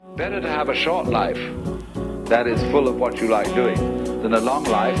Better to have a short life that is full of what you like doing than a long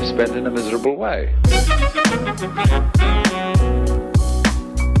life spent in a miserable way.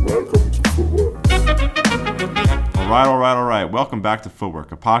 Welcome to Footwork. All right. Welcome back to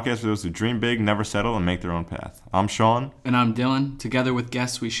Footwork, a podcast for those who dream big, never settle, and make their own path. I'm Sean. And I'm Dylan. Together with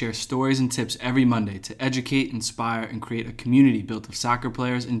guests, we share stories and tips every Monday to educate, inspire, and create a community built of soccer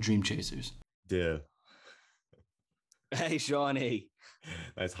players and dream chasers. Yeah. Hey, Shawnee.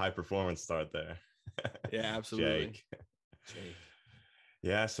 Nice high performance start there. Yeah, absolutely. Jake.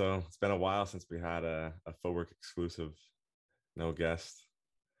 Yeah, so it's been a while since we had a Footwork exclusive. No guest.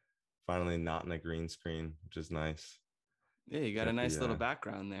 Finally not in a green screen, which is nice. Yeah, you got a nice little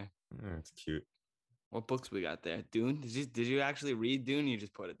background there. Yeah, it's cute. What books we got there? Dune? Did you actually read Dune? You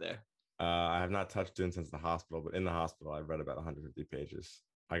just put it there? I have not touched Dune since the hospital, but in the hospital, I've read about 150 pages.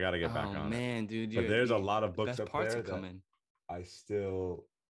 I got to get back on it. Oh, man, dude. But there's a lot of books best up parts there are coming. I still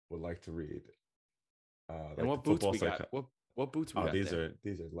would like to read. And what boots we got? What boots we got? These are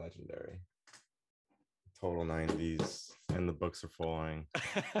legendary. Total 90s, and the books are falling.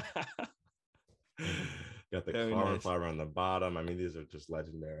 Got the carbon fiber on the bottom. I mean, these are just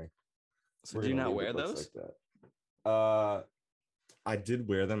legendary. So do you not wear those? Like that. I did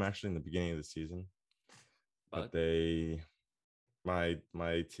wear them actually in the beginning of the season, but my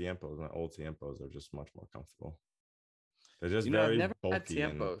Tiempos, my old Tiempos, are just much more comfortable. They're just very bulky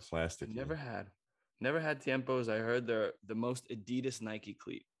and plastic. Never had Tiempos. I heard they're the most Adidas Nike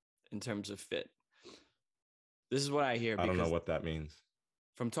cleat in terms of fit. This is what I hear. I don't know what that means.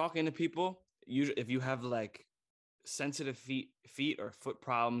 From talking to people, usually if you have like sensitive feet or foot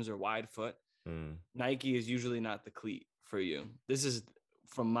problems or wide foot, Nike is usually not the cleat for you. This is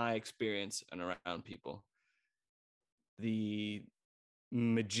from my experience and around people. The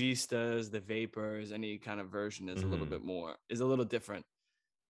Magistas, the Vapors, any kind of version is a little different.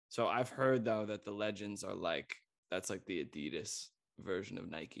 So I've heard though that the Legends are that's like the Adidas version of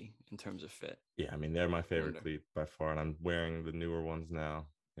Nike in terms of fit. Yeah, I mean, they're my favorite cleat by far, and I'm wearing the newer ones now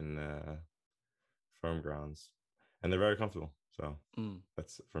in Firm Grounds, and they're very comfortable. So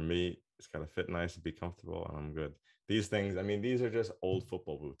that's, for me, it's got to fit nice and be comfortable, and I'm good. These things, I mean, these are just old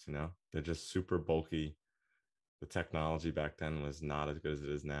football boots, you know? They're just super bulky. The technology back then was not as good as it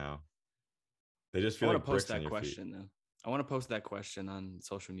is now. They just feel like bricks on your feet. I want to post that question on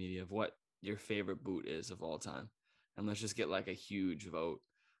social media of what your favorite boot is of all time. And let's just get like a huge vote.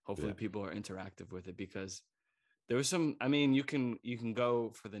 Hopefully people are interactive with it, because there was some, I mean, you can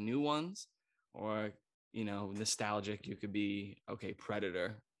go for the new ones, or, you know, nostalgic. You could be, okay,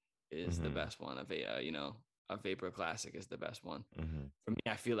 Predator is the best one. A Vapor Classic is the best one. For me,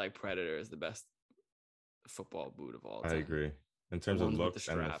 I feel like Predator is the best football boot of all time. I agree. In terms of looks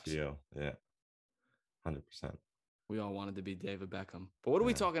and the feel. Yeah. 100%. We all wanted to be David Beckham. But what are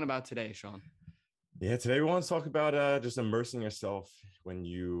we talking about today, Sean? Yeah, today we want to talk about just immersing yourself when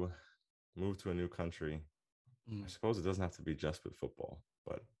you move to a new country. I suppose it doesn't have to be just with football,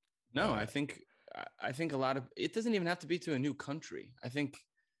 but no, I think a lot of it doesn't even have to be to a new country. I think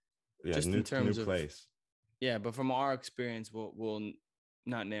just in terms of place. Yeah, but from our experience, we'll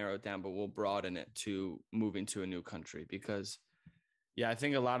not narrow it down, but we'll broaden it to moving to a new country, because I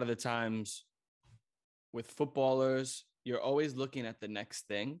think a lot of the times with footballers, you're always looking at the next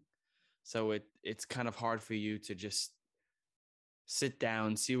thing. So it's kind of hard for you to just sit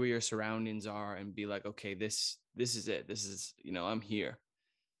down, see where your surroundings are, and be like, okay, this is it. This is, I'm here.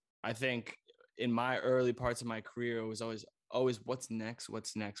 I think in my early parts of my career, it was always what's next.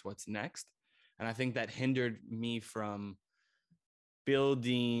 And I think that hindered me from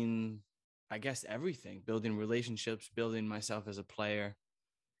building, I guess, everything, building relationships, building myself as a player.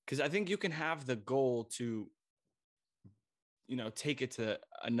 Because I think you can have the goal to, take it to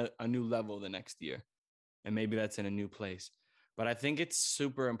a new level the next year. And maybe that's in a new place. But I think it's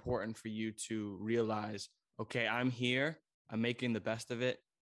super important for you to realize, okay, I'm here, I'm making the best of it.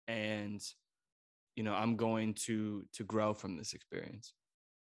 And, I'm going to grow from this experience.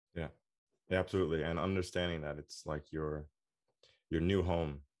 Yeah, absolutely. And understanding that it's like your new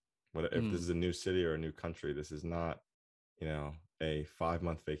home. If this is a new city or a new country, this is not, a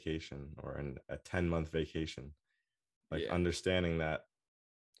 5-month vacation or a 10-month vacation. Understanding that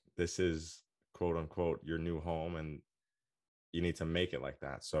this is, quote unquote, your new home, and you need to make it like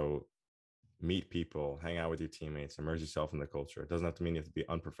that. So meet people, hang out with your teammates, immerse yourself in the culture. It doesn't have to mean you have to be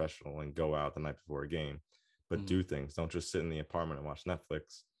unprofessional and go out the night before a game, but do things. Don't just sit in the apartment and watch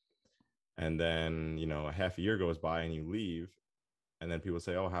Netflix. And then, a half a year goes by and you leave, and then people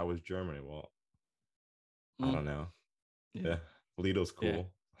say, oh, how was Germany? Well, I don't know. Yeah. Lidl's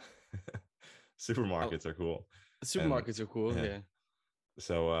cool. Yeah. Supermarkets are cool. Supermarkets are cool. Yeah.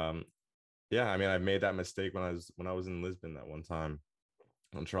 So yeah, I mean, I made that mistake when I was in Lisbon that one time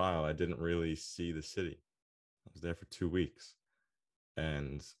on trial. I didn't really see the city. I was there for 2 weeks,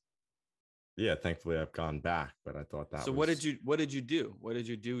 and yeah, thankfully I've gone back. But I thought that. So what did you do? What did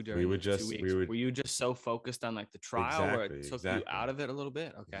you do during we would just 2 weeks? Were you just so focused on like the trial where it took you out of it a little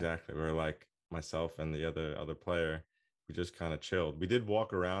bit? Okay. Exactly. We were like myself and the other player. We just kind of chilled. We did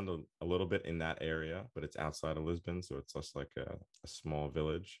walk around a little bit in that area, but it's outside of Lisbon, so it's just like a small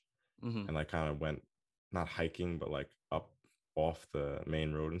village. Mm-hmm. And I kind of went not hiking, but like up off the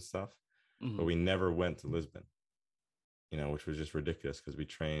main road and stuff. Mm-hmm. But we never went to Lisbon, which was just ridiculous because we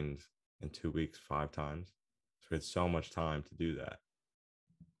trained in 2 weeks 5 times. So we had so much time to do that.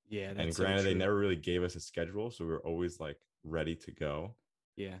 Yeah. And granted, they never really gave us a schedule. So we were always like ready to go.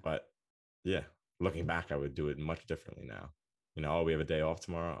 Yeah. But yeah, looking back, I would do it much differently now. Oh, we have a day off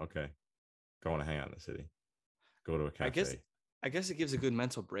tomorrow. Okay. Go and hang out in the city. Go to a cafe. I guess it gives a good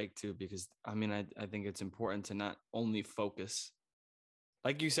mental break too, because I mean, I think it's important to not only focus.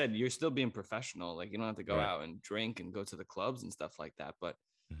 Like you said, you're still being professional. Like you don't have to go out and drink and go to the clubs and stuff like that. But,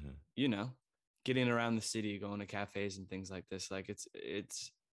 getting around the city, going to cafes and things like this, like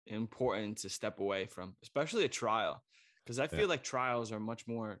it's important to step away from, especially a trial. Because I feel like trials are much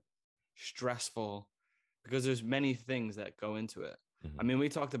more stressful because there's many things that go into it. Mm-hmm. I mean, we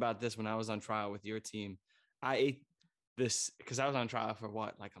talked about this when I was on trial with your team. I ate this because I was on trial for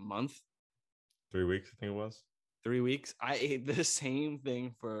what, like a month? 3 weeks, I think it was. 3 weeks. I ate the same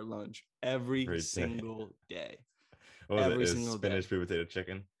thing for lunch every single day. What was every single spinach, sweet potato,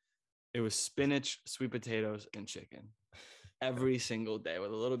 chicken? It was spinach, sweet potatoes, and chicken. Every single day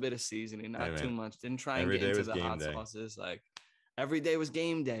with a little bit of seasoning, not too much. Didn't try and get into the hot sauces. Like every day was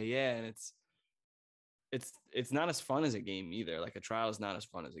game day. Yeah. And it's not as fun as a game either. Like a trial is not as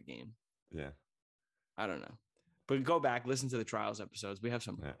fun as a game. Yeah. I don't know. But go back, listen to the trials episodes. We have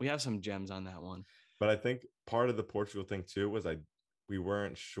some gems on that one. But I think part of the Portugal thing too was we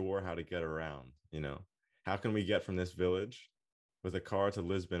weren't sure how to get around, How can we get from this village with a car to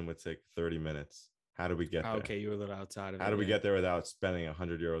Lisbon would take 30 minutes? How do we get there? Okay, you were a little outside of it. How do we get there without spending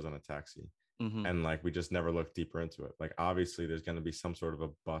 100 euros on a taxi? Mm-hmm. And like, we just never looked deeper into it. Like, obviously there's going to be some sort of a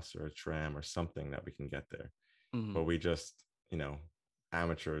bus or a tram or something that we can get there. Mm-hmm. But we just,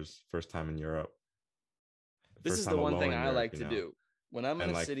 amateurs, first time in Europe. This is the one thing I like to do when I'm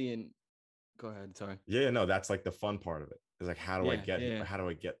in a city and go ahead. Sorry. Yeah, no, that's like the fun part of it. It's like, how do I get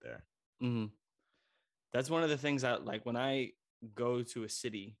there? Mm-hmm. That's one of the things I like when I go to a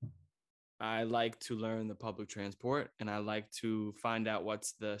city. I like to learn the public transport and I like to find out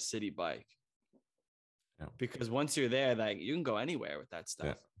what's the city bike. Yeah. Because once you're there, like you can go anywhere with that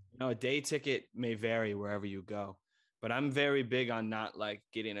stuff. Yeah. A day ticket may vary wherever you go, but I'm very big on not like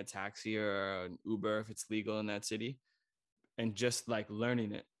getting a taxi or an Uber if it's legal in that city and just like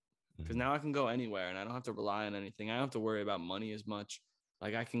learning it. Because now I can go anywhere and I don't have to rely on anything. I don't have to worry about money as much.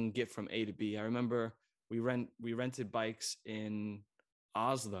 Like I can get from A to B. I remember we rented bikes in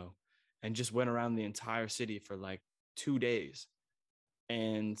Oslo and just went around the entire city for like 2 days.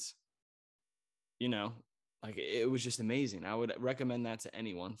 And, like it was just amazing. I would recommend that to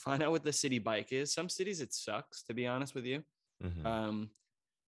anyone. Find out what the city bike is. Some cities it sucks, to be honest with you. Mm-hmm.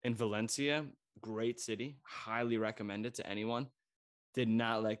 In Valencia, great city. Highly recommend it to anyone. Did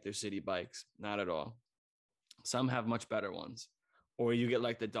not like their city bikes. Not at all. Some have much better ones. Or you get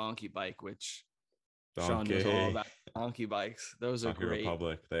like the donkey bike, which Sean knows all about donkey bikes. Those are great.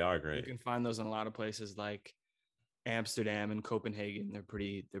 Republic. They are great. You can find those in a lot of places like Amsterdam and Copenhagen. They're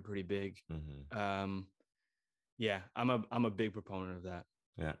pretty big. Mm-hmm. Yeah, I'm a big proponent of that.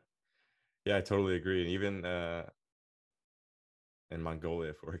 Yeah, I totally agree. And even in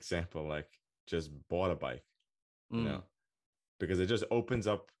Mongolia, for example, like just bought a bike, because it just opens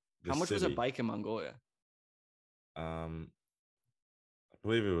up the How much city. was a bike in Mongolia? I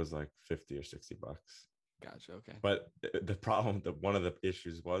believe it was like 50 or 60 bucks. Gotcha. Okay. But the problem, one of the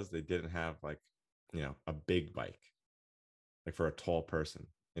issues was they didn't have like, a big bike, like for a tall person,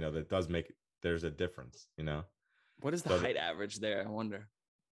 that does make, there's a difference, What is the height average there? I wonder.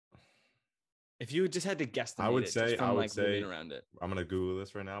 If you just had to guess, I would say around it. I'm gonna Google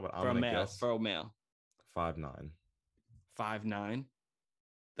this right now, but I'm gonna guess for a male 5'9". 5'9".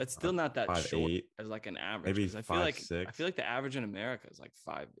 That's still not that 5'8". short as like an average. Maybe I feel like 5'6". I feel like the average in America is like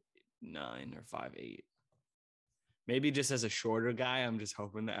 5'9" or 5'8". Maybe just as a shorter guy, I'm just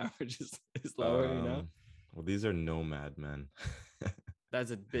hoping the average is lower. Well, these are nomad men.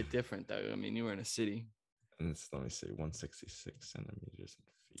 That's a bit different though. I mean, you were in a city. And let me see, 166 centimeters in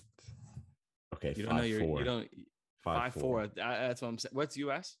feet. Okay, you don't know you don't 5'4". That's what I'm saying. What's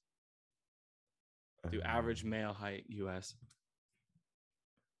US? Do average male height US?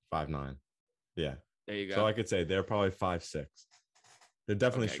 5'9". Yeah. There you go. So I could say they're probably 5'6". They're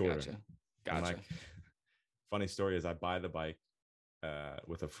definitely shorter. Gotcha. Like, funny story is I buy the bike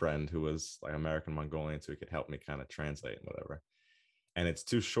with a friend who was like American Mongolian, so he could help me kind of translate and whatever. And it's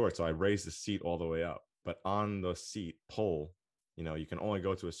too short, so I raised the seat all the way up. But on the seat pole, you know, you can only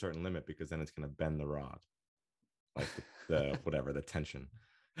go to a certain limit because then it's going to bend the rod, like the whatever, the tension.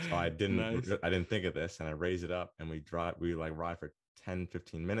 So I didn't think of this, and I raise it up, and we like ride for 10,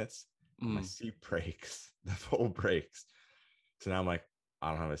 15 minutes. My seat breaks, the pole breaks. So now I'm like, I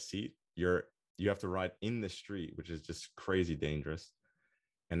don't have a seat. You have to ride in the street, which is just crazy dangerous.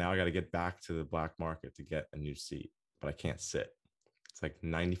 And now I got to get back to the black market to get a new seat, but I can't sit. It's like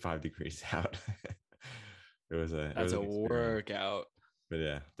 95 degrees out. That's a workout. But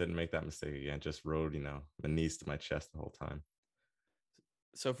yeah, didn't make that mistake again. Just rode, you know, my knees to my chest the whole time.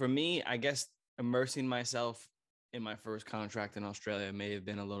 So for me, I guess immersing myself in my first contract in Australia may have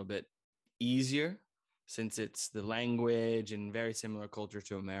been a little bit easier since it's the language and very similar culture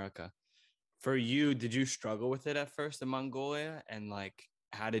to America. For you, did you struggle with it at first in Mongolia? And like,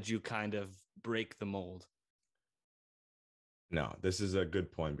 how did you kind of break the mold? No, this is a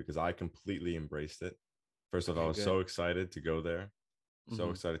good point because I completely embraced it. First of all, I was so excited to go there. So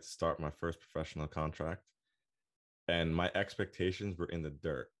excited to start my first professional contract. And my expectations were in the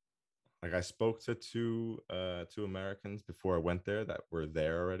dirt. Like, I spoke to two Americans before I went there that were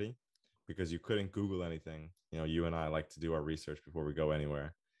there already, because you couldn't Google anything. You know, you and I like to do our research before we go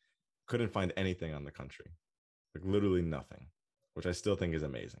anywhere. Couldn't find anything on the country, like literally nothing, which I still think is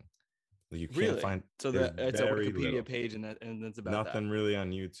amazing. Like, you can't find. So it's a Wikipedia page, and that's about nothing really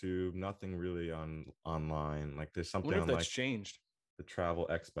on YouTube, nothing really online. Like, there's something on like changed. The Travel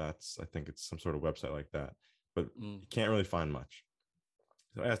Expats. I think it's some sort of website like that, but you can't really find much.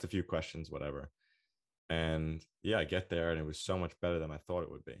 So I asked a few questions, whatever. And yeah, I get there and it was so much better than I thought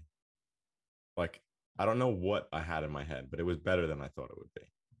it would be. Like, I don't know what I had in my head, but it was better than I thought it would be.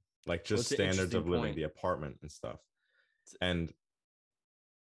 Like, just standards of living, the apartment and stuff. And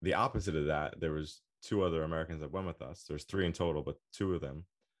the opposite of that, there was 2 other Americans that went with us. There's 3 in total, but 2 of them,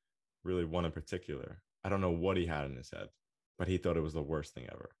 really one in particular, I don't know what he had in his head, but he thought it was the worst thing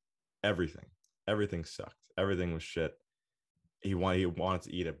ever. Everything sucked. Everything was shit. He wanted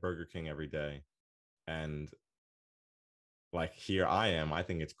to eat at Burger King every day. And like, here I am. I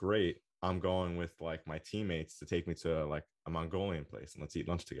think it's great. I'm going with like my teammates to take me to like a Mongolian place and let's eat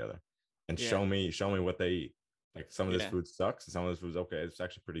lunch together and show me what they eat. Like, some of this food sucks and some of this food's okay. It's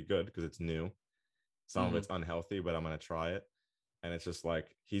actually pretty good because it's new. Some of it's unhealthy, but I'm going to try it. And it's just like,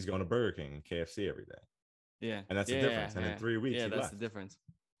 he's going to Burger King and KFC every day. Yeah. And that's the difference. And in 3 weeks, he left. The difference.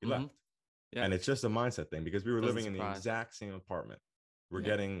 He left. Yeah. And it's just a mindset thing because we were living in the exact same apartment.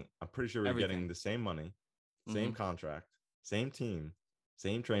 I'm pretty sure we're getting the same money, same contract, same team,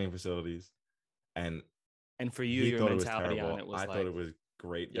 same training facilities. And for you, your mentality on it was I thought it was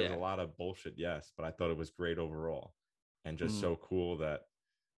great. There was a lot of bullshit, yes, but I thought it was great overall. And just so cool that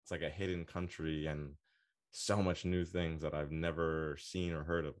it's like a hidden country and so much new things that I've never seen or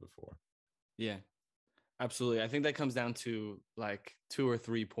heard of before. Yeah, absolutely. I think that comes down to like 2 or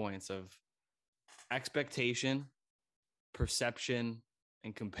 3 points of expectation, perception,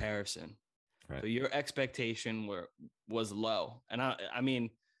 and comparison. Right. So your expectation was low. And I mean,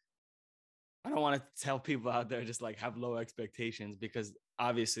 I don't want to tell people out there just like have low expectations, because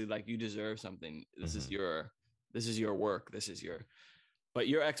obviously like you deserve something. This is your work. But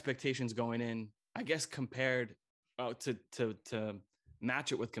your expectations going in, I guess, compared to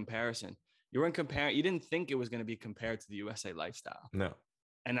match it with comparison. You didn't think it was going to be compared to the USA lifestyle. No.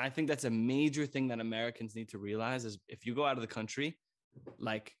 And I think that's a major thing that Americans need to realize is if you go out of the country,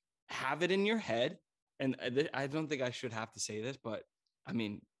 like, have it in your head. And I don't think I should have to say this, but I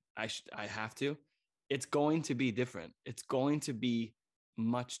mean, I have to. It's going to be different. It's going to be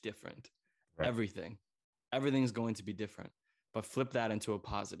much different. Right. Everything's going to be different, but flip that into a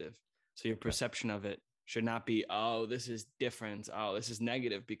positive. So your perception of it should not be, oh, this is different. Oh, this is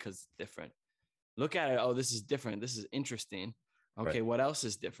negative because it's different. Look at it. Oh, this is different. This is interesting. Okay, what else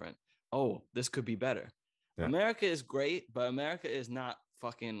is different? Oh, this could be better. Yeah. America is great, but America is not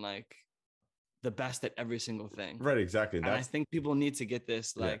fucking like the best at every single thing. Right, exactly. And I think people need to get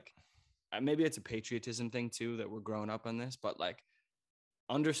this, like, maybe it's a patriotism thing too, that we're growing up on this, but like,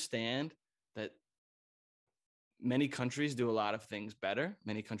 understand that many countries do a lot of things better.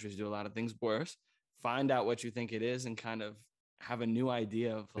 Many countries do a lot of things worse. Find out what you think it is and kind of have a new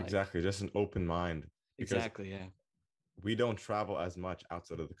idea of like, exactly, just an open mind. Exactly, yeah. We don't travel as much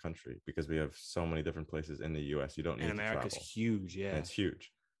outside of the country because we have so many different places in the US. You don't need to travel. America's huge, yeah. And it's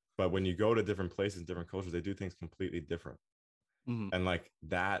huge. But when you go to different places, different cultures, they do things completely different. And like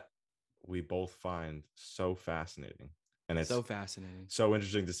that, we both find so fascinating. And it's so fascinating, so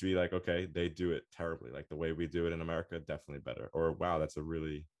interesting to be like, okay, they do it terribly. Like the way we do it in America, definitely better. Or wow, that's a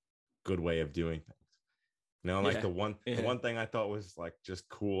really good way of doing things. You know, like the one thing I thought was like just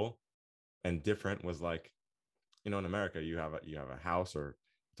cool and different was like, you know, in America, you have a house, or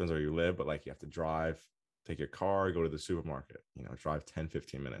depends where you live, but like you have to drive, take your car, go to the supermarket, you know, drive 10,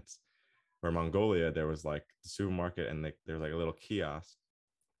 15 minutes. Where Mongolia, there was like the supermarket and there's like a little kiosk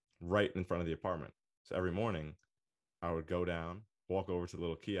right in front of the apartment. So every morning I would go down, walk over to the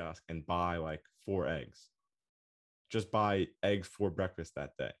little kiosk and buy like 4 eggs. Just buy eggs for breakfast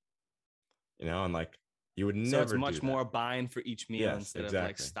that day. You know, and like you would never. So it's much more buying for each meal instead of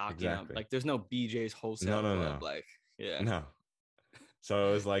like stocking up. Like there's no BJ's wholesale club. Like no. So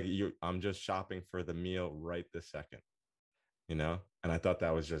it was like I'm just shopping for the meal right this second. You know, and I thought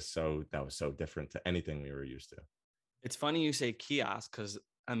that was so different to anything we were used to. It's funny you say kiosk because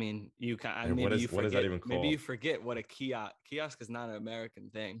I mean you can what is that even called? Maybe you forget what a kiosk is. Not an American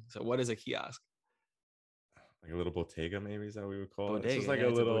thing. So what is a kiosk? Like a little bodega, maybe is that what we would call bodega, it? It's just like a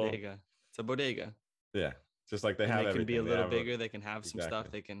little bodega. It's a bodega. Yeah, just like they have. They can be a little bigger. They can have some stuff.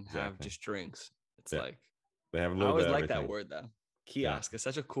 They can have just drinks. It's like they have a little. I always like that word though. Kiosk is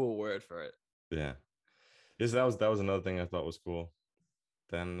such a cool word for it. Yeah. Yes, that was another thing I thought was cool.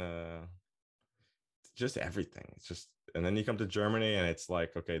 Then just everything. It's just, and then you come to Germany and it's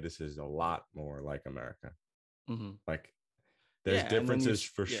like, okay, this is a lot more like America. Like there's differences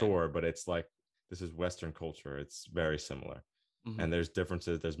for sure, but it's like this is Western culture. It's very similar. And there's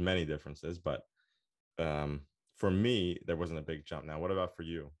differences. There's many differences, but for me, there wasn't a big jump. Now, what about for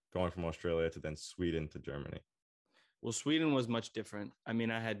you, going from Australia to then Sweden to Germany? Well, Sweden was much different. I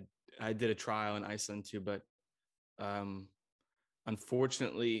mean, I did a trial in Iceland too, but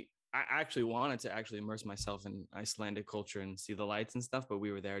unfortunately, I actually wanted to immerse myself in Icelandic culture and see the lights and stuff, but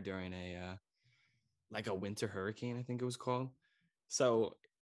we were there during a winter hurricane, I think it was called. So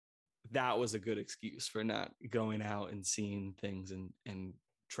that was a good excuse for not going out and seeing things and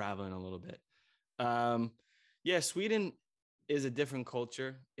traveling a little bit. Sweden is a different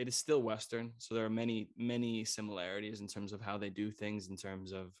culture. It is still Western. So there are many, many similarities in terms of how they do things, in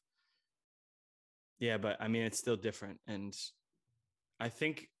terms of, but I mean, it's still different. And I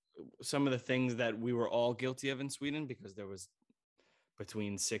think some of the things that we were all guilty of in Sweden, because there was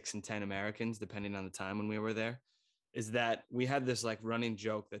between 6 and 10 Americans, depending on the time when we were there, is that we had this like running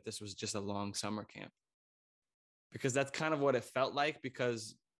joke that this was just a long summer camp, because that's kind of what it felt like,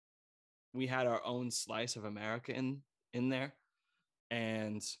 because we had our own slice of America in there.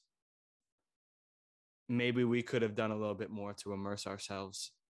 And maybe we could have done a little bit more to immerse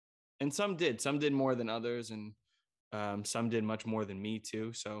ourselves. And some did more than others. And some did much more than me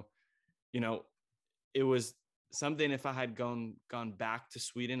too. So, you know, it was something, if I had gone back to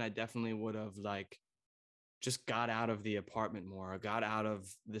Sweden, I definitely would have like just got out of the apartment more, or got out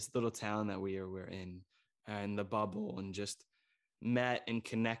of this little town that we're in and the bubble, and just met and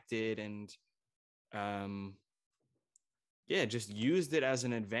connected and just used it as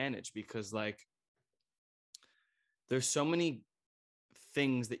an advantage, because like there's so many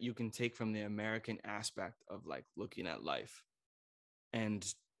things that you can take from the American aspect of like looking at life. And,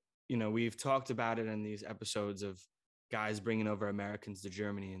 you know, we've talked about it in these episodes of guys bringing over Americans to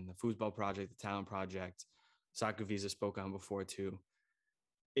Germany, and the Football Project, the Talent Project, Soccer Visa spoke on before too.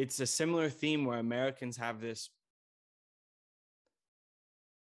 It's a similar theme where Americans have this,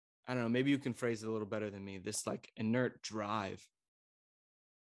 I don't know, maybe you can phrase it a little better than me, this like inert drive.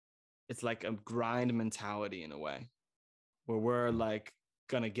 It's like a grind mentality in a way, where we're like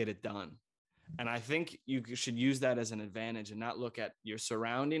gonna get it done. And I think you should use that as an advantage, and not look at your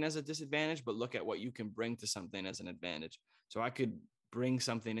surrounding as a disadvantage, but look at what you can bring to something as an advantage. So I could bring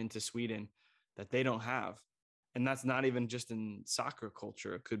something into Sweden that they don't have. And that's not even just in soccer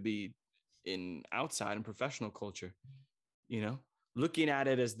culture. It could be in outside and professional culture, you know, looking at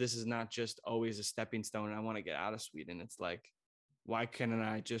it as this is not just always a stepping stone and I want to get out of Sweden. It's like, why can't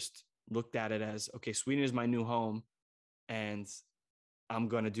I just look at it as, okay, Sweden is my new home, and I'm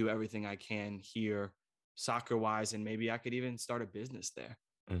going to do everything I can here soccer wise. And maybe I could even start a business there,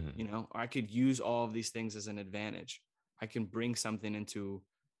 you know, or I could use all of these things as an advantage. I can bring something into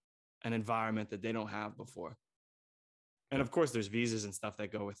an environment that they don't have before. And of course there's visas and stuff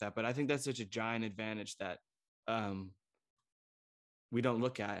that go with that, but I think that's such a giant advantage that we don't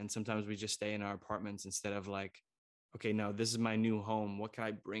look at. And sometimes we just stay in our apartments instead of like, okay, no, this is my new home. What can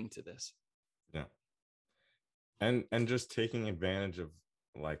I bring to this? Yeah. And just taking advantage of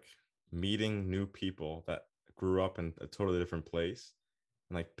like meeting new people that grew up in a totally different place,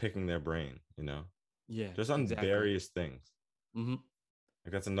 and like picking their brain, you know? Yeah. Just on various things. Mm-hmm.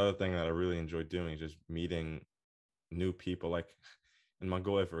 Like that's another thing that I really enjoy doing, just meeting new people. Like in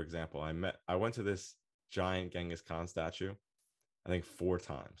Mongolia, for example, I went to this giant Genghis Khan statue, I think 4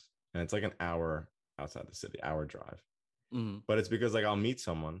 times. And it's like an hour outside the city, hour drive. Mm-hmm. But it's because like I'll meet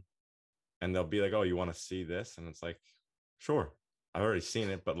someone and they'll be like, "Oh, you want to see this?" And it's like, "Sure. I've already seen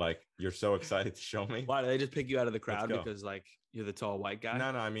it, but like you're so excited to show me." Why do they just pick you out of the crowd because like you're the tall white guy?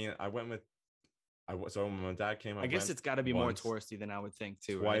 No, I mean, I went with so when my dad came, I guess it's got to be more touristy than I would think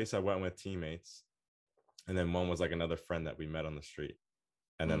too. Twice right? I went with teammates, and then one was like another friend that we met on the street,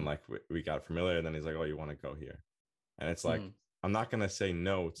 and then like we got familiar, and then he's like, "Oh, you want to go here?" And it's like I'm not gonna say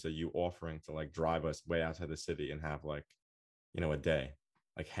no to you offering to like drive us way outside the city and have like, a day,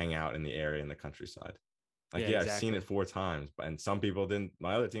 like hang out in the area in the countryside. Like exactly. I've seen it 4 times, but and some people didn't.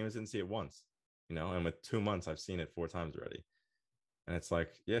 My other teammates didn't see it once, and with 2 months I've seen it 4 times already, and it's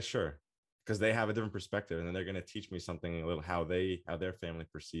like, yeah, sure. Because they have a different perspective, and then they're going to teach me something a little how their family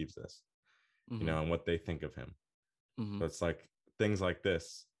perceives this, and what they think of him. So it's like things like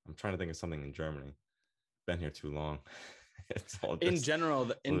this. I'm trying to think of something in Germany. Been here too long. It's all just, in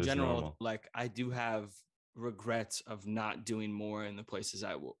general, normal. Like I do have regrets of not doing more in the places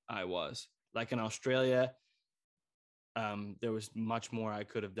I was. Like in Australia, there was much more I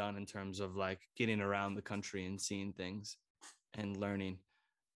could have done in terms of like getting around the country and seeing things and learning.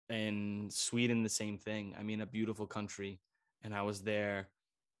 And Sweden, the same thing. I mean, a beautiful country. And I was there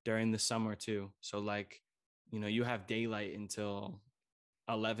during the summer too. So like, you have daylight until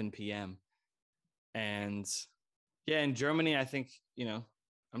 11 p.m. And yeah, in Germany, I think,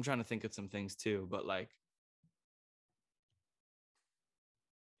 I'm trying to think of some things too, but like,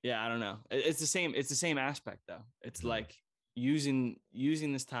 yeah, I don't know. It's the same aspect though. It's like using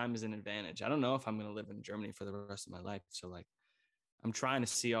this time as an advantage. I don't know if I'm going to live in Germany for the rest of my life. So like, I'm trying to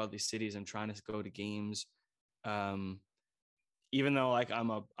see all these cities. I'm trying to go to games. Even though like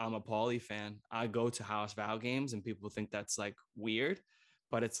I'm a Paulie fan, I go to House Val games and people think that's like weird,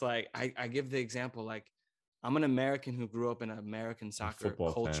 but it's like, I give the example, like I'm an American who grew up in an American soccer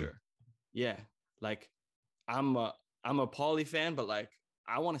culture. Fan. Yeah. Like I'm a Paulie fan, but like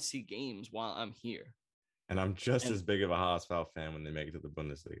I want to see games while I'm here. And I'm just as big of a House Val fan when they make it to the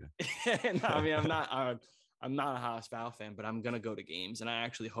Bundesliga. No, I mean, I'm not a Haas Val fan, but I'm going to go to games. And I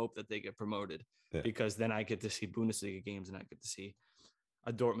actually hope that they get promoted because then I get to see Bundesliga games and I get to see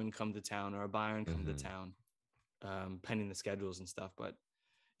a Dortmund come to town or a Bayern come to town, pending the schedules and stuff. But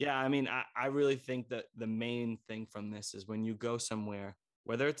yeah, I mean, I really think that the main thing from this is when you go somewhere,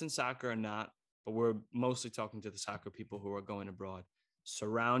 whether it's in soccer or not, but we're mostly talking to the soccer people who are going abroad,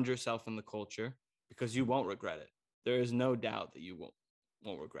 surround yourself in the culture because you won't regret it. There is no doubt that you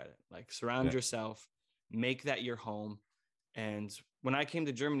won't regret it. Like surround yourself, make that your home. And when I came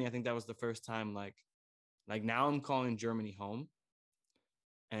to Germany, I think that was the first time, like now I'm calling Germany home,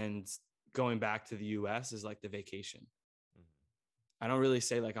 and going back to the US is like the vacation. I don't really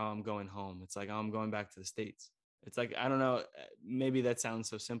say like, oh, I'm going home. It's like, oh, I'm going back to the States. It's like, I don't know, maybe that sounds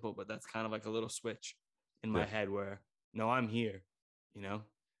so simple, but that's kind of like a little switch in my head where, no, I'm here, and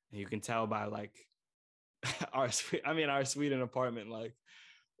you can tell by like our Sweden apartment, like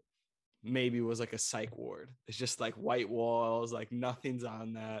maybe was like a psych ward. It's just like white walls, like nothing's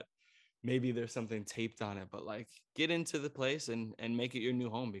on that. Maybe there's something taped on it, but like get into the place and make it your new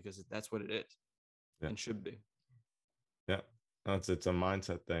home because that's what it is and should be. Yeah, it's a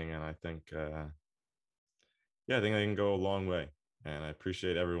mindset thing. And I think, I think I can go a long way. And I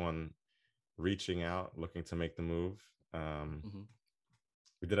appreciate everyone reaching out, looking to make the move.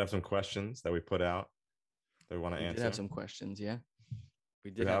 We did have some questions that we put out that we want to answer. We did have some questions, yeah. We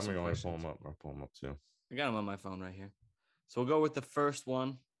did have some questions. I'll pull them up too. I got them on my phone right here. So we'll go with the first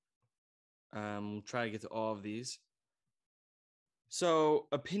one. We'll try to get to all of these. So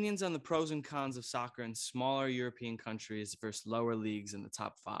opinions on the pros and cons of soccer in smaller European countries versus lower leagues in the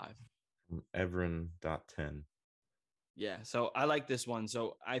top 5. From Evren.10. Yeah, so I like this one.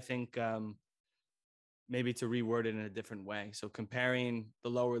 So I think maybe to reword it in a different way. So comparing the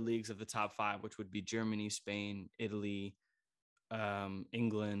lower leagues of the top 5, which would be Germany, Spain, Italy,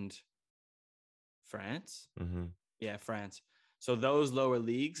 England, France. Yeah, France. So those lower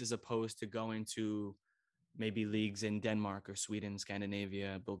leagues, as opposed to going to maybe leagues in Denmark or Sweden,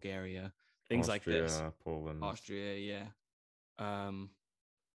 Scandinavia, Bulgaria, things Austria, like this. Poland. Austria, yeah.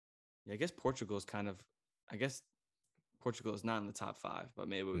 I guess Portugal is Portugal is not in the top 5, but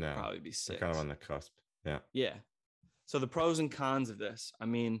maybe it would probably be 6. They're kind of on the cusp. Yeah. Yeah. So the pros and cons of this. I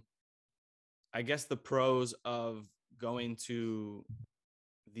mean, I guess the pros of going to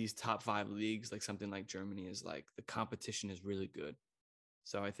these top 5 leagues, like something like Germany, is like the competition is really good.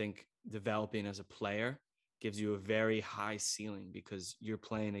 So I think developing as a player gives you a very high ceiling because you're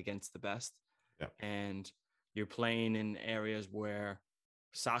playing against the best. Yeah. And you're playing in areas where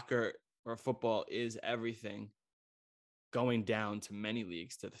soccer or football is everything, going down to many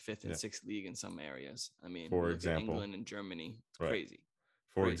leagues, to the 5th and 6th league in some areas. I mean, for example, England and Germany, it's crazy.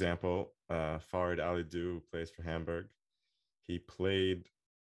 For example, Farid Alidou plays for Hamburg. He played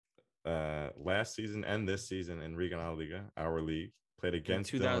last season and this season in Regionalliga, our league. Played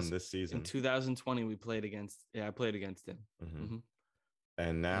against them this season. In 2020, I played against him. Mm-hmm. Mm-hmm.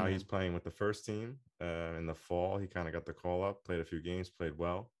 And now he's playing with the first team. In the fall, he kind of got the call up, played a few games, played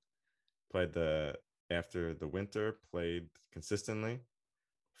well. After the winter, played consistently.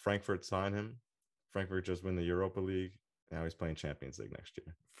 Frankfurt signed him. Frankfurt just won the Europa League. Now he's playing Champions League next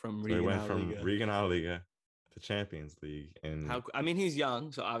year. He went from Regionalliga to Champions League. And he's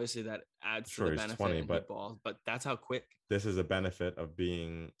young, so obviously that adds to the benefit 20, but that's how quick. This is a benefit of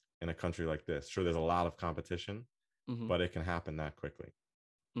being in a country like this. Sure, there's a lot of competition, but it can happen that quickly.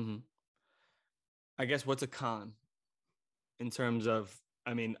 Mm-hmm. I guess what's a con in terms of,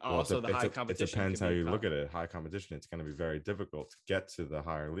 also the high competition. It depends how you look at it. High competition, it's going to be very difficult to get to the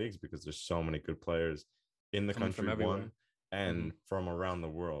higher leagues because there's so many good players in the country, and from around the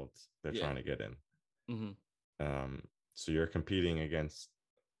world they're trying to get in. Mm-hmm. So you're competing against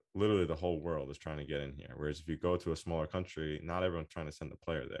literally the whole world is trying to get in here. Whereas if you go to a smaller country, not everyone's trying to send a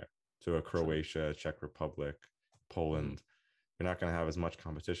player there. To a Croatia, Czech Republic, Poland, you're not going to have as much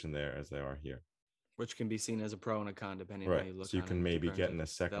competition there as they are here. Which can be seen as a pro and a con depending on how you look. So you can maybe get in a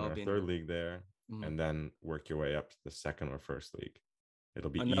second or third league there, and then work your way up to the second or first league. It'll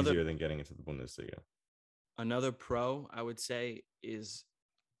be easier than getting into the Bundesliga. Another pro, I would say, is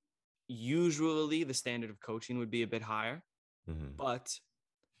usually the standard of coaching would be a bit higher. But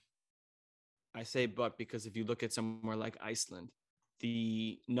I say because if you look at somewhere like Iceland,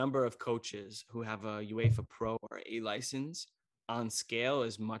 the number of coaches who have a UEFA Pro or A license on scale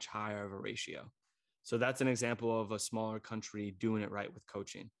is much higher of a ratio. So that's an example of a smaller country doing it right with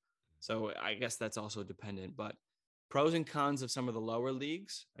coaching. So I guess that's also dependent. But pros and cons of some of the lower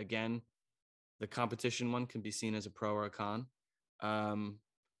leagues, again, the competition one can be seen as a pro or a con.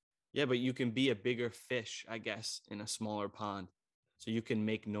 But you can be a bigger fish, I guess, in a smaller pond. So you can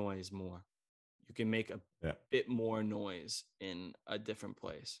make noise more. You can make a bit more noise in a different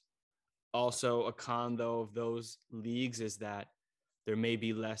place. Also, a con, though, of those leagues is that there may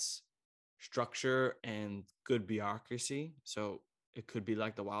be less structure and good bureaucracy. So it could be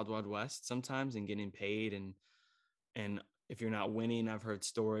like the Wild Wild West sometimes and getting paid. And if you're not winning, I've heard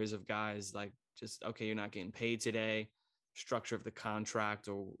stories of guys like you're not getting paid today. Structure of the contract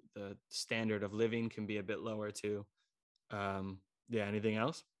or the standard of living can be a bit lower too. Anything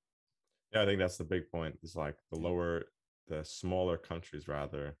else? Yeah, I think that's the big point. It's like the smaller countries,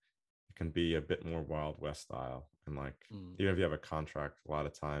 rather, it can be a bit more Wild West style. And even if you have a contract, a lot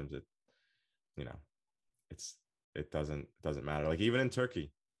of times it doesn't matter. Like even in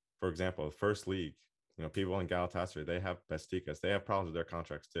Turkey, for example, the first league, people in Galatasaray, they have Beşiktaş, they have problems with their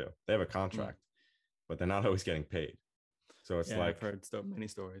contracts too. They have a contract, but they're not always getting paid. So it's I've heard many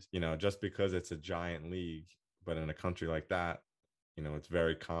stories. Just because it's a giant league, but in a country like that, it's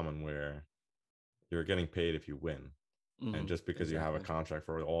very common where you're getting paid if you win. And just because you have a contract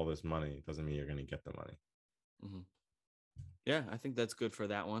for all this money doesn't mean you're going to get the money. Yeah, I think that's good for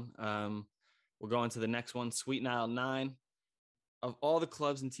that one. We'll go on to the next one. Sweet Nile 9. Of all the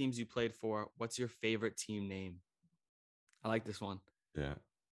clubs and teams you played for, what's your favorite team name? I like this one. Yeah.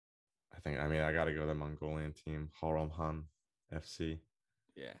 I got to go the Mongolian team, Horomhan FC.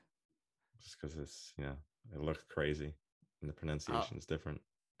 Yeah. Just because it's, it looks crazy and the pronunciation is different.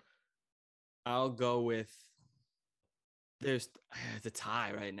 I'll go with, there's a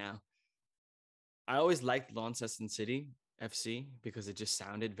tie right now. I always liked Launceston City FC because it just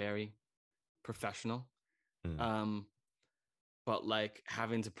sounded very professional. But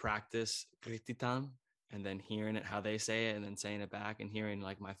having to practice Krititan and then hearing it how they say it and then saying it back and hearing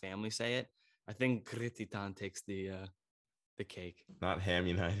my family say it, I think Krititan takes the cake. Not Ham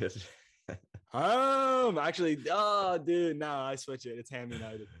United. Actually, dude, no, I switch it. It's Ham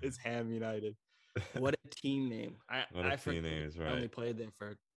United. It's Ham United. What a team name. Team name is right. I only played there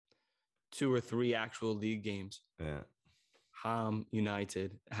for 2 or 3 actual league games. Yeah. Ham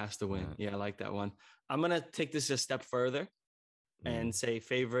United has to win. Yeah, I like that one. I'm going to take this a step further and say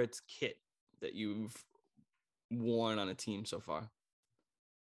favorite kit that you've worn on a team so far.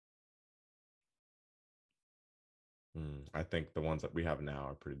 I think the ones that we have now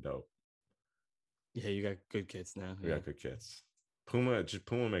are pretty dope. Yeah, you got good kits now. We got good kits. Puma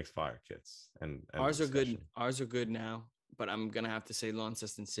makes fire kits, and ours are good. Ours are good now. but I'm gonna have to say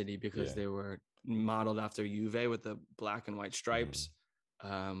Launceston City because they were modeled after Juve with the black and white stripes,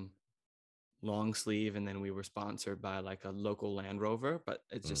 long sleeve, and then we were sponsored by like a local Land Rover, but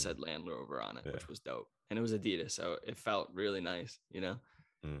it just said Land Rover on it, which was dope, and it was Adidas, so it felt really nice, you know.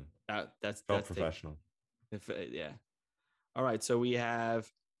 That's professional. All right, so we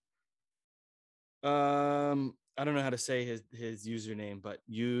have I don't know how to say his username, but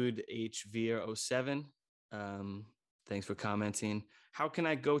Yud HVR07. Thanks for commenting. How can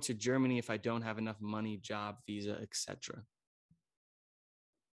I go to Germany if I don't have enough money, job, visa, etc.?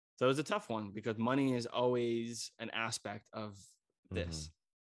 So it's a tough one because money is always an aspect of this.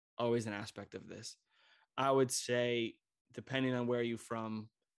 Always an aspect of this. I would say, depending on where you're from,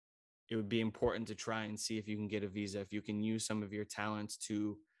 it would be important to try and see if you can get a visa, if you can use some of your talents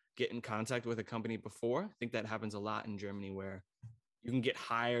to get in contact with a company before. I think that happens a lot in Germany where you can get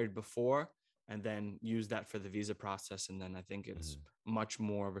hired before and then use that for the visa process. And then I think it's much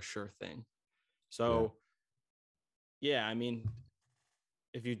more of a sure thing. So, I mean,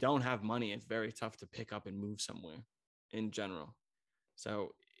 if you don't have money, it's very tough to pick up and move somewhere in general.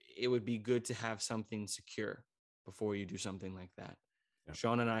 So it would be good to have something secure before you do something like that. Yeah.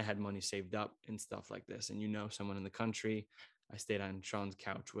 Sean and I had money saved up and stuff like this. And you know, someone in the country, I stayed on Sean's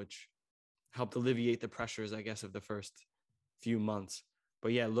couch, which helped alleviate the pressures, I guess, of the first few months.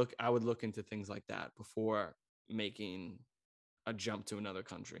 But yeah, I would look into things like that before making a jump to another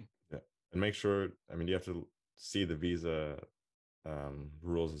country. Yeah. And make sure, I mean, you have to see the visa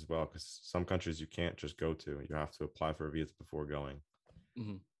rules as well, because some countries you can't just go to. You have to apply for a visa before going.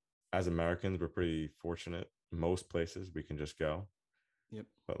 As Americans, we're pretty fortunate. Most places we can just go. Yep.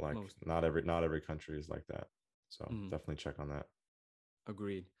 But like not every country is like that. So definitely check on that.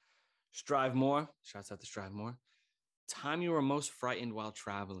 Agreed. Strive More. Shouts out to Strive More. Time you were most frightened while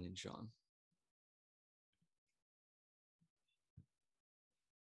traveling, Sean?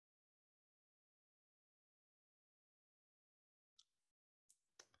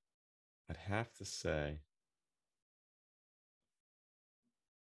 I'd have to say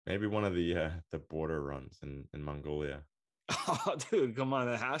maybe one of the border runs in Mongolia. Oh, dude, come on.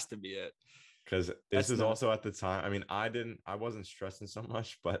 That has to be it. Because this is also at the time. I mean, I wasn't stressing so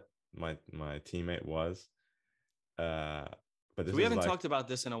much, but my teammate was. But we haven't talked about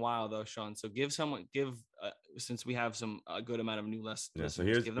this in a while, though, Sean. So since we have a good amount of new listeners. Yeah, so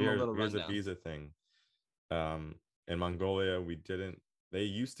here's a visa thing. In Mongolia, they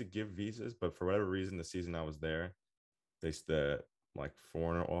used to give visas, but for whatever reason, the season I was there, the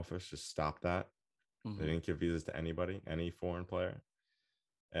foreigner office just stopped that. They didn't give visas to anybody, any foreign player.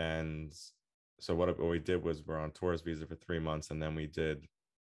 And so what we did was we're on tourist visa for 3 months, and then we did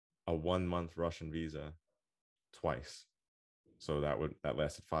a 1 month Russian visa twice. So that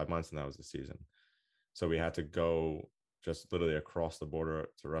lasted 5 months, and that was the season. So we had to go just literally across the border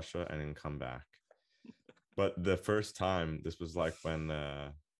to Russia and then come back. But the first time, this was like when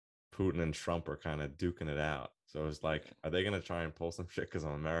Putin and Trump were kind of duking it out. So it was like, are they going to try and pull some shit because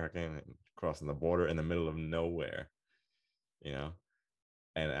I'm American and crossing the border in the middle of nowhere, you know?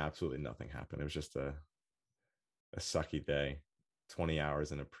 And absolutely nothing happened. It was just a sucky day, 20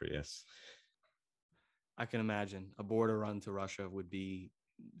 hours in a Prius. I can imagine a border run to Russia would be,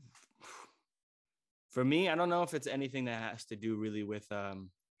 for me, I don't know if it's anything that has to do really with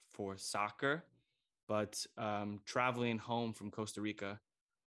for soccer, but traveling home from Costa Rica,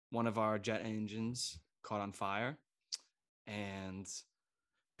 one of our jet engines caught on fire, and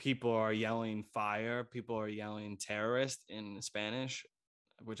people are yelling fire. People are yelling terrorist in Spanish,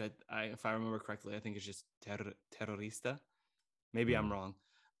 which I if I remember correctly, I think it's just terrorista. Maybe I'm wrong.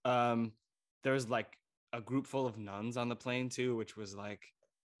 There's like a group full of nuns on the plane too, which was like,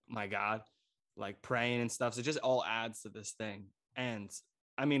 my God, like praying and stuff. So it just all adds to this thing. And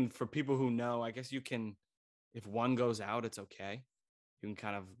I mean, for people who know, I guess you can, if one goes out, it's okay. You can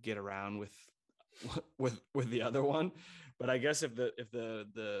kind of get around with the other one. But I guess if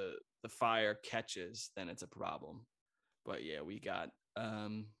the fire catches, then it's a problem. But yeah, we got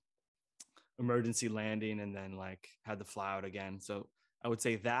emergency landing and then like had to fly out again. So I would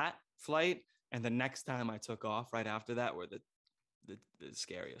say that flight and the next time I took off right after that were the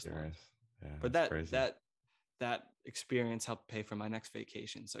scariest ones. Yeah, but that experience helped pay for my next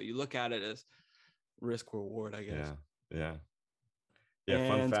vacation. So you look at it as risk reward, I guess. Yeah.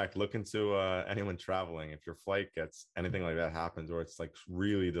 Fun fact, look into anyone traveling. If your flight gets anything like that happens, or it's like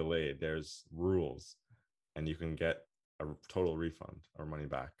really delayed, there's rules and you can get a total refund or money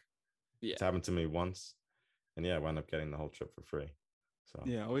back. Yeah. It's happened to me once, and I wound up getting the whole trip for free. So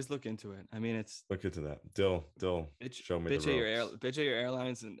yeah, always look into it. I mean, look into that. Dill, show me the ropes. Bitch at your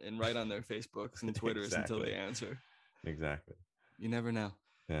airlines and write on their Facebooks and Twitters until they answer. Exactly. You never know.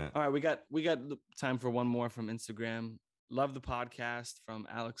 Yeah. All right, we got time for one more from Instagram. Love the podcast from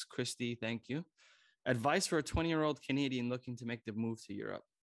Alex Christie. Thank you. Advice for a 20-year-old Canadian looking to make the move to Europe.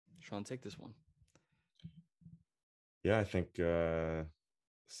 Sean, take this one. Yeah, I think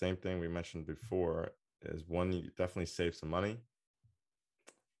same thing we mentioned before is one, you definitely save some money.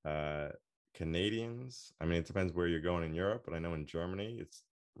 Canadians, I mean, it depends where you're going in Europe, but I know in Germany,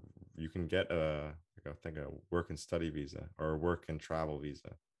 you can get a work and study visa or a work and travel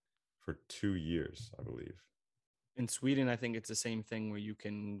visa for 2 years, I believe. In Sweden, I think it's the same thing where you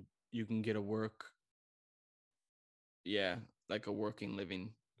can get a work, like a working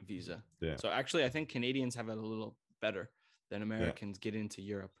living visa. Yeah. So actually, I think Canadians have it a little better than Americans get into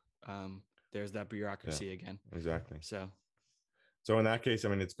Europe. There's that bureaucracy again. Exactly. So in that case, I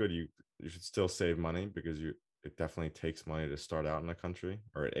mean, it's good. You should still save money because it definitely takes money to start out in a country,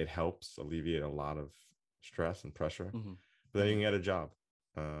 or it helps alleviate a lot of stress and pressure. Mm-hmm. But then you can get a job.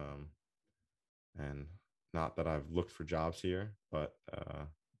 And not that I've looked for jobs here, but I'm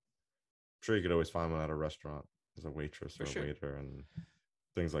sure you could always find one at a restaurant as a waitress or a waiter and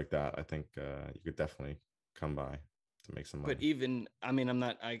things like that. I think you could definitely come by to make some money. But even, I mean, I'm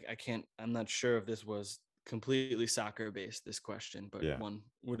not sure if this was completely soccer based, this question, but one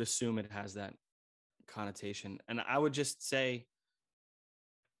would assume it has that connotation. And I would just say,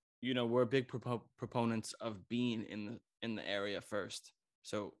 we're big proponents of being in the area first.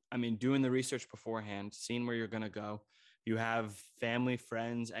 So, I mean, doing the research beforehand, seeing where you're going to go. You have family,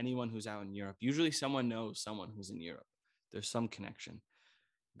 friends, anyone who's out in Europe. Usually someone knows someone who's in Europe. There's some connection.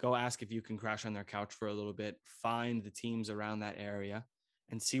 Go ask if you can crash on their couch for a little bit, find the teams around that area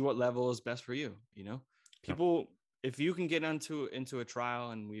and see what level is best for you. People, if you can get into a trial,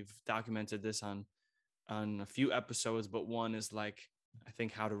 and we've documented this on a few episodes, but one is like, I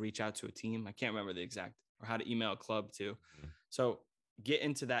think how to reach out to a team. I can't remember the exact, or how to email a club too. Mm-hmm. So get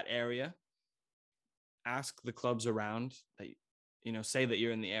into that area, ask the clubs around that, say that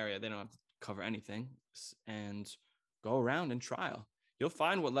you're in the area. They don't have to cover anything, and go around and trial. You'll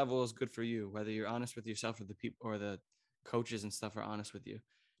find what level is good for you, whether you're honest with yourself or the people or the coaches and stuff are honest with you.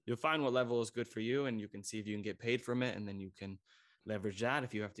 You'll find what level is good for you, and you can see if you can get paid from it. And then you can leverage that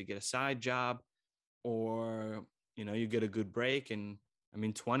if you have to get a side job, or, you get a good break. And I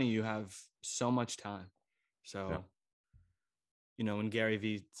mean, 20, you have so much time. So,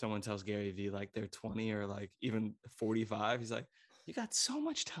 when someone tells Gary Vee, like they're 20 or like even 45, he's like, you got so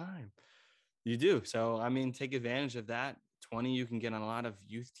much time. You do. So, I mean, take advantage of that. 20, you can get on a lot of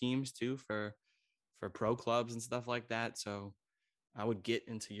youth teams too for pro clubs and stuff like that. So I would get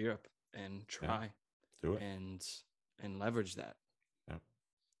into Europe and try do it and leverage that. Yeah.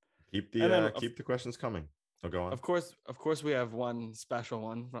 Keep the questions coming. So go on. Of course, we have one special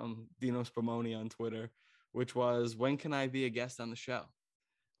one from Dino Spumoni on Twitter, which was, when can I be a guest on the show?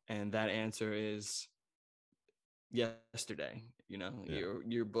 And that answer is yesterday.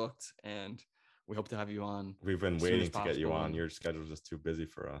 You're booked, and we hope to have you on. We've been waiting to get you on. Your schedule's just too busy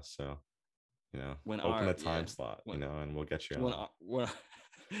for us. So, open a time slot, and we'll get you on. When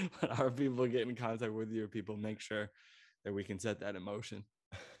our people get in contact with your people, make sure that we can set that in motion.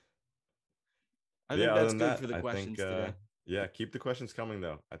 I think that's good for the questions today. Keep the questions coming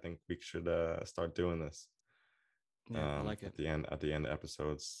though. I think we should start doing this. Yeah, I like it. At the end of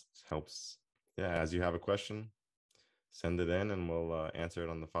episodes helps. Yeah, as you have a question, send it in and we'll answer it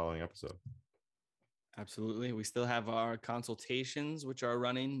on the following episode. Absolutely. We still have our consultations, which are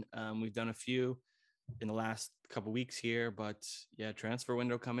running. We've done a few in the last couple weeks here, but transfer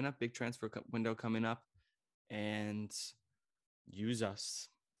window coming up, big transfer window coming up, and use us.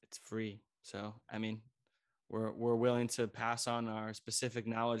 It's free. So, I mean, we're willing to pass on our specific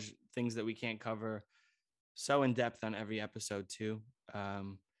knowledge, things that we can't cover so in depth on every episode too.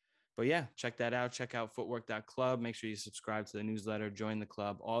 But check that out. Check out footwork.club. Make sure you subscribe to the newsletter, join the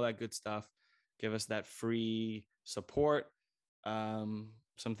club, all that good stuff. Give us that free support.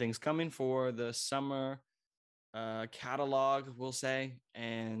 Some things coming for the summer catalog, we'll say.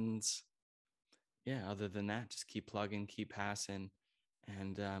 And other than that, just keep plugging, keep passing.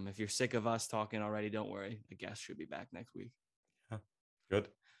 And if you're sick of us talking already, don't worry. The guest should be back next week. Yeah, good.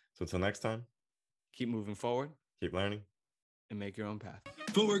 So until next time, keep moving forward, keep learning, and make your own path.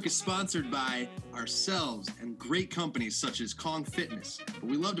 Footwork is sponsored by ourselves and great companies such as Kong Fitness. But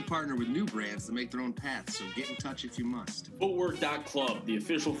we love to partner with new brands to make their own paths, so get in touch if you must. Footwork.club, the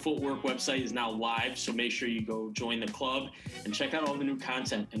official Footwork website, is now live, so make sure you go join the club and check out all the new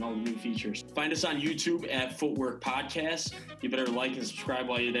content and all the new features. Find us on YouTube at Footwork Podcast. You better like and subscribe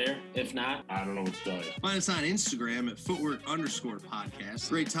while you're there. If not, I don't know what to tell you. Find us on Instagram at Footwork_podcast.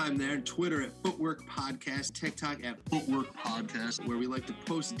 Great time there. And Twitter at Footwork Podcast. TikTok at Footwork Podcast, where we like to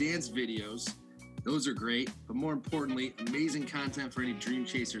post dance videos. Those are great, but more importantly, amazing content for any dream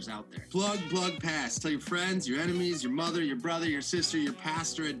chasers out there. Plug, pass. Tell your friends, your enemies, your mother, your brother, your sister, your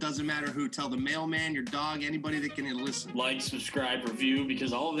pastor. It doesn't matter who. Tell the mailman, your dog, anybody that can listen. Like, subscribe, review,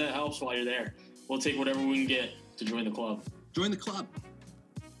 because all of that helps while you're there. We'll take whatever we can get to join the club. Join the club.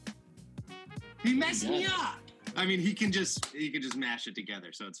 He messed me up. I mean, he can just mash it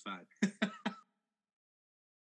together, so it's fine.